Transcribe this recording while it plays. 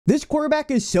This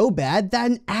quarterback is so bad that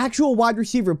an actual wide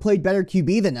receiver played better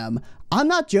QB than him. I'm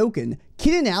not joking.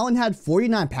 Keenan Allen had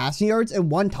 49 passing yards and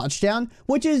 1 touchdown,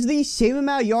 which is the same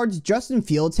amount of yards Justin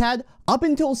Fields had up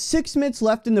until 6 minutes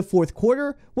left in the fourth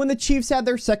quarter when the Chiefs had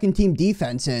their second team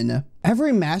defense in.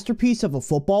 Every masterpiece of a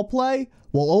football play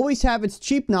will always have its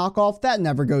cheap knockoff that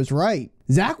never goes right.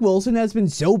 Zach Wilson has been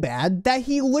so bad that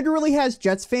he literally has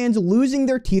Jets fans losing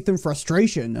their teeth in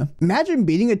frustration. Imagine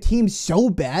beating a team so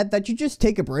bad that you just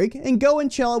take a break and go and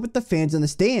chill out with the fans in the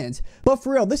stands. But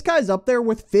for real, this guy's up there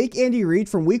with fake Andy Reid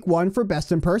from week 1 for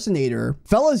best impersonator.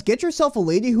 Fellas, get yourself a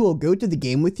lady who will go to the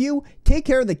game with you, take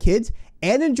care of the kids,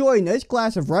 and enjoy a nice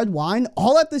glass of red wine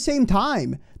all at the same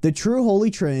time. The true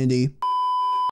holy trinity.